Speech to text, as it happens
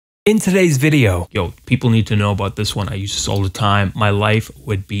In today's video, people need to know about this one. I use this all the time. My life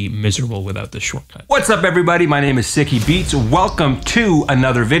would be miserable without this shortcut. What's up, everybody? My name is SIKKY Beats. Welcome to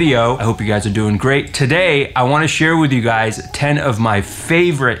another video. I hope you guys are doing great. Today, I want to share with you guys 10 of my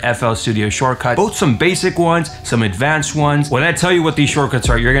favorite FL Studio shortcuts, both some basic ones, some advanced ones. When I tell you what these shortcuts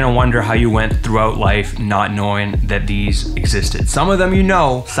are, you're gonna wonder how you went throughout life not knowing that these existed. Some of them you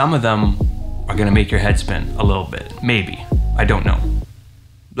know, some of them are gonna make your head spin a little bit. Maybe, I don't know.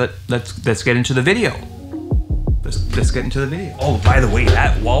 Let's get into the video. Let's get into the video. Oh, by the way,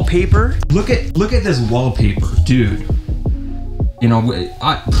 that wallpaper. Look at this wallpaper, dude. You know,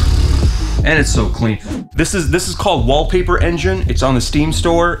 and it's so clean. This is called Wallpaper Engine. It's on the Steam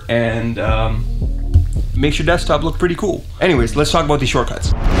store and makes your desktop look pretty cool. Anyways, let's talk about these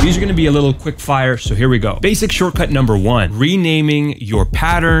shortcuts. These are gonna be a little quick fire, so here we go. Basic shortcut number 1, renaming your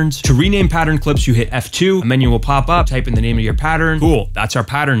patterns. To rename pattern clips, you hit F2, a menu will pop up, type in the name of your pattern. Cool, that's our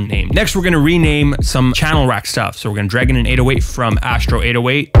pattern name. Next, we're gonna rename some channel rack stuff. So we're gonna drag in an 808 from Astro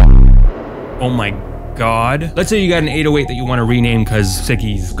 808. Oh my God. Let's say you got an 808 that you want to rename because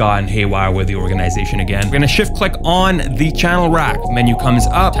Sikky's gone haywire with the organization again. We're gonna shift click on the channel rack. Menu comes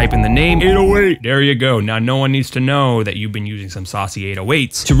up, type in the name, 808. There you go. Now no one needs to know that you've been using some saucy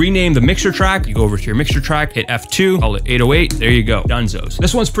 808s. To rename the mixer track, you go over to your mixer track, hit F2, call it 808. There you go. Dunzos.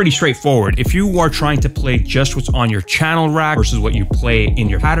 This one's pretty straightforward. If you are trying to play just what's on your channel rack versus what you play in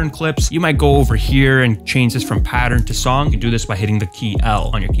your pattern clips, you might go over here and change this from pattern to song. You can do this by hitting the key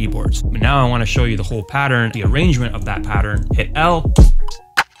L on your keyboards. But now I want to show you the whole pattern, the arrangement of that pattern. Hit L.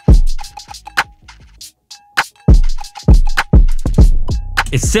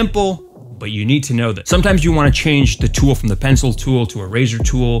 It's simple, but you need to know this. Sometimes you want to change the tool from the pencil tool to a razor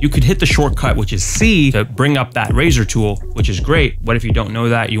tool. You could hit the shortcut, which is C, to bring up that razor tool, which is great. What if you don't know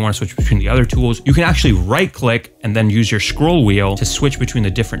that? You want to switch between the other tools? You can actually right click and then use your scroll wheel to switch between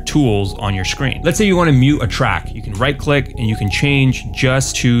the different tools on your screen. Let's say you want to mute a track. You can right click and you can change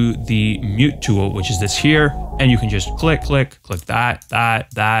just to the mute tool, which is this here. And you can just click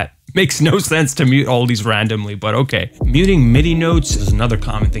that. Makes no sense to mute all these randomly, but okay. Muting MIDI notes is another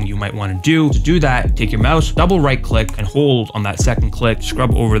common thing you might want to do. To do that, take your mouse, double right click and hold on that second click,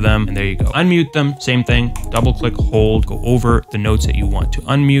 scrub over them, and there you go. Unmute them, same thing, double click, hold, go over the notes that you want to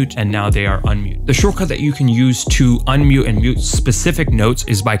unmute, and now they are unmuted. The shortcut that you can use to unmute and mute specific notes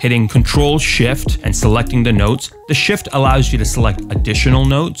is by hitting Control Shift and selecting the notes. The Shift allows you to select additional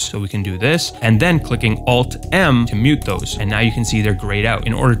notes, so we can do this, and then clicking Alt M to mute those. And now you can see they're grayed out.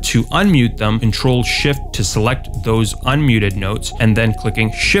 In order to unmute them, Control Shift to select those unmuted notes, and then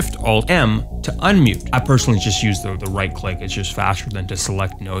clicking Shift Alt M to unmute. I personally just use the right click. It's just faster than to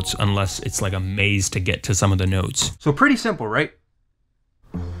select notes unless it's like a maze to get to some of the notes. So pretty simple, right?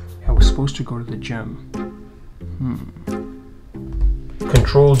 I was supposed to go to the gym.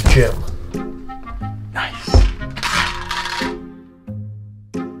 Control Gym. Nice.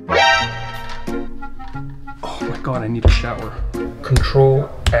 Oh my God, I need a shower. Control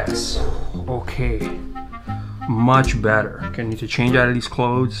S. Okay. Much better. Okay, I need to change out of these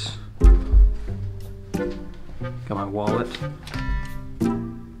clothes. Got my wallet.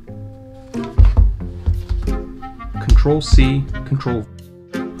 Control C, Control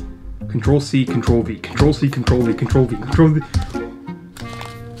C, Control V, Control C, Control V, Control V, Control V.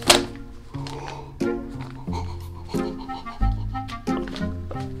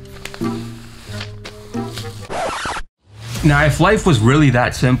 Now, if life was really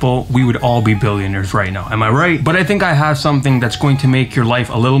that simple, we would all be billionaires right now. Am I right? But I think I have something that's going to make your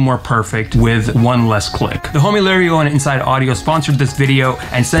life a little more perfect with one less click. The homie Lario and Inside Audio sponsored this video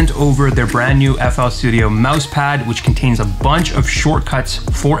and sent over their brand new FL Studio mouse pad, which contains a bunch of shortcuts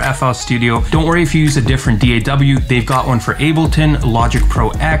for FL Studio. Don't worry if you use a different DAW. They've got one for Ableton, Logic Pro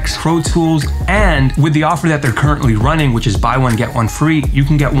X, Pro Tools, and with the offer that they're currently running, which is buy one, get one free, you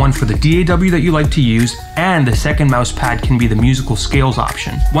can get one for the DAW that you like to use, and the second mouse pad can be the musical scales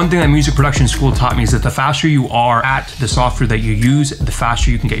option. One thing that music production school taught me is that the faster you are at the software that you use, the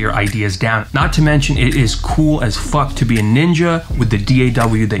faster you can get your ideas down. Not to mention, it is cool as fuck to be a ninja with the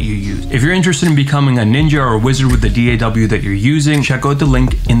DAW that you use. If you're interested in becoming a ninja or a wizard with the DAW that you're using, check out the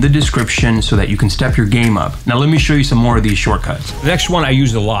link in the description so that you can step your game up. Now let me show you some more of these shortcuts. The next one I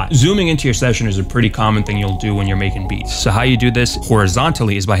use a lot. Zooming into your session is a pretty common thing you'll do when you're making beats. So how you do this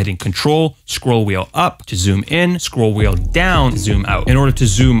horizontally is by hitting Control, scroll wheel up to zoom in, scroll wheel down to zoom out. In order to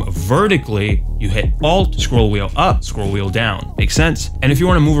zoom vertically, you hit Alt, scroll wheel up, scroll wheel down. Makes sense? And if you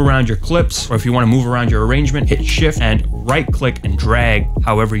want to move around your clips, or if you want to move around your arrangement, hit Shift and right click and drag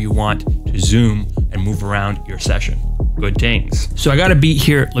however you want to zoom and move around your session. Good things. So I got a beat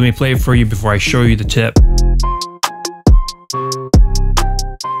here. Let me play it for you before I show you the tip.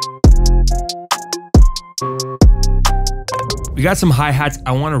 We got some hi-hats.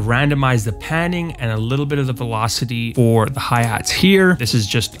 I want to randomize the panning and a little bit of the velocity for the hi-hats here. This is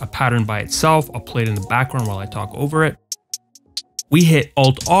just a pattern by itself. I'll play it in the background while I talk over it. We hit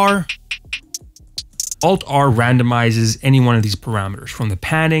Alt-R. Alt-R randomizes any one of these parameters, from the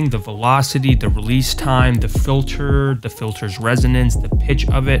panning, the velocity, the release time, the filter's resonance, the pitch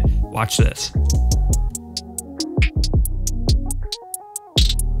of it. Watch this.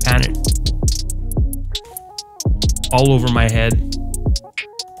 Pan it. All over my head.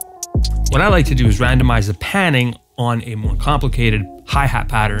 What I like to do is randomize the panning on a more complicated hi-hat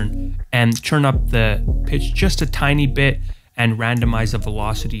pattern and turn up the pitch just a tiny bit and randomize the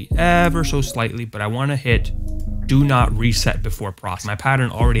velocity ever so slightly, but I want to hit do not reset before process. My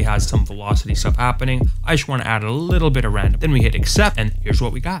pattern already has some velocity stuff happening. I just want to add a little bit of random. Then we hit accept, and here's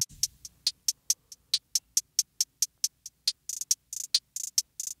what we got.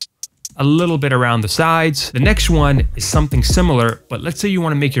 A little bit around the sides. The next one is something similar, but let's say you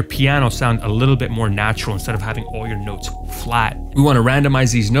want to make your piano sound a little bit more natural instead of having all your notes flat. We want to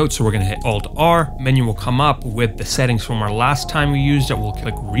randomize these notes, so we're going to hit Alt-R. Menu will come up with the settings from our last time we used it. We'll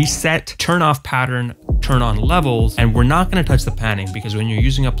click reset, turn off pattern, turn on levels, and we're not going to touch the panning because when you're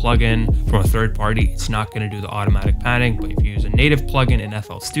using a plugin from a third party, it's not going to do the automatic panning. But if you use a native plugin in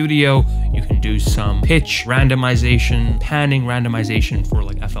FL Studio, you can do some pitch randomization, panning randomization for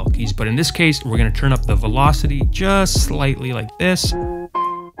like FL keys. But in this case, we're going to turn up the velocity just slightly like this.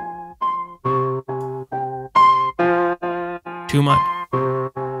 Too much.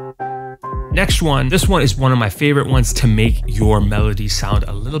 Next one, this one is one of my favorite ones to make your melody sound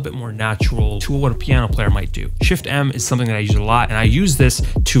a little bit more natural to what a piano player might do. Shift M is something that I use a lot, and I use this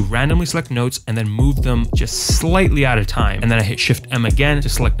to randomly select notes and then move them just slightly at a time. And then I hit Shift M again to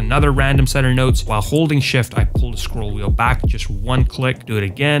select another random set of notes. While holding Shift, I pull the scroll wheel back just one click, do it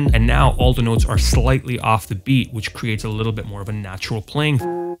again, and now all the notes are slightly off the beat, which creates a little bit more of a natural playing.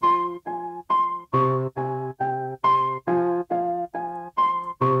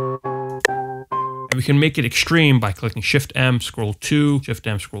 And we can make it extreme by clicking Shift M, scroll 2, Shift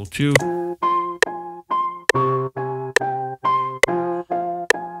M, scroll 2.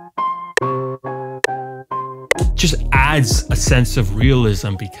 Just adds a sense of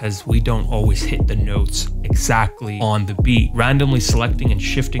realism because we don't always hit the notes exactly on the beat. Randomly selecting and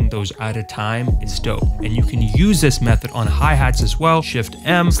shifting those at a time is dope. And you can use this method on hi-hats as well. Shift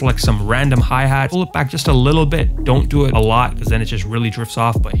M, select some random hi-hat, pull it back just a little bit. Don't do it a lot because then it just really drifts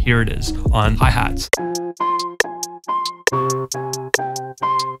off, but here it is on hi-hats.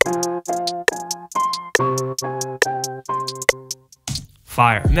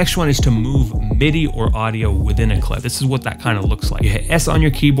 Fire. Next one is to move MIDI or audio within a clip. This is what that kind of looks like. You hit S on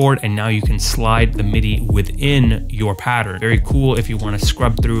your keyboard and now you can slide the MIDI within your pattern. Very cool if you want to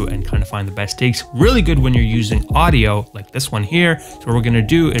scrub through and kind of find the best takes. Really good when you're using audio like this one here. So what we're going to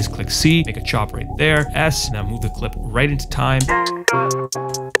do is click C, make a chop right there, S, now move the clip right into time.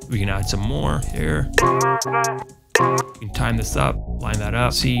 We can add some more here. You can time this up, line that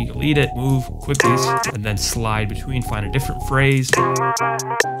up, C, delete it, move quickly, and then slide between, find a different phrase.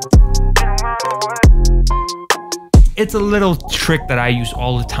 It's a little trick that I use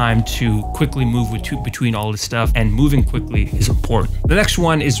all the time to quickly move between all this stuff, and moving quickly is important. The next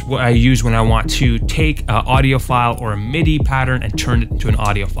one is what I use when I want to take an audio file or a MIDI pattern and turn it into an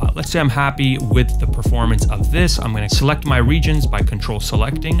audio file. Let's say I'm happy with the performance of this. I'm going to select my regions by control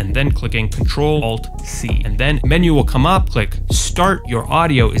selecting and then clicking Control Alt C, and then menu will come up, click Start. Your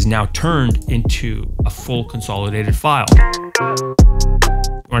audio is now turned into a full consolidated file.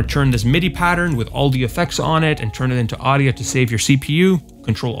 You want to turn this MIDI pattern with all the effects on it and turn it into audio to save your CPU.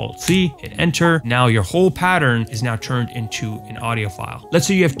 Control Alt C, hit enter. Now your whole pattern is now turned into an audio file. Let's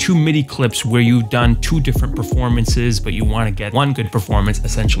say you have two MIDI clips where you've done two different performances, but you want to get one good performance,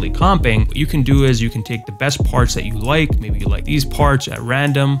 essentially comping. What you can do is you can take the best parts that you like. Maybe you like these parts at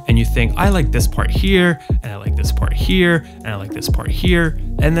random and you think, I like this part here, and I like this part here, and I like this part here.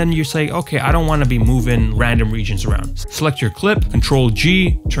 And then you say, okay, I don't want to be moving random regions around. Select your clip, Control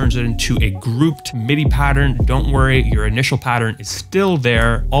G, turns it into a grouped MIDI pattern. Don't worry, your initial pattern is still there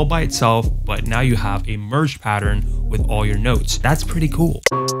all by itself, but now you have a merged pattern with all your notes. That's pretty cool.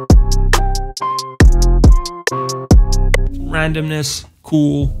 Randomness,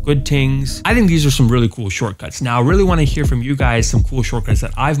 cool, good things. I think these are some really cool shortcuts. Now, I really want to hear from you guys some cool shortcuts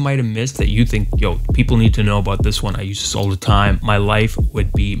that I might have missed that you think, yo, people need to know about this one. I use this all the time. My life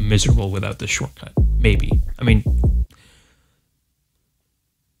would be miserable without this shortcut. Maybe. I mean,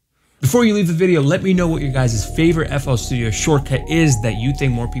 Before you leave the video, let me know what your guys' favorite FL Studio shortcut is that you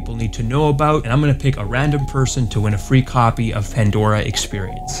think more people need to know about, and I'm gonna pick a random person to win a free copy of Pandora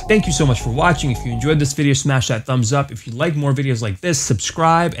Experience. Thank you so much for watching. If you enjoyed this video, smash that thumbs up. If you like more videos like this,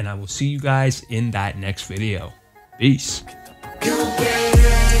 subscribe, and I will see you guys in that next video. Peace.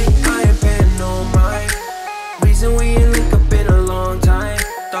 Reason we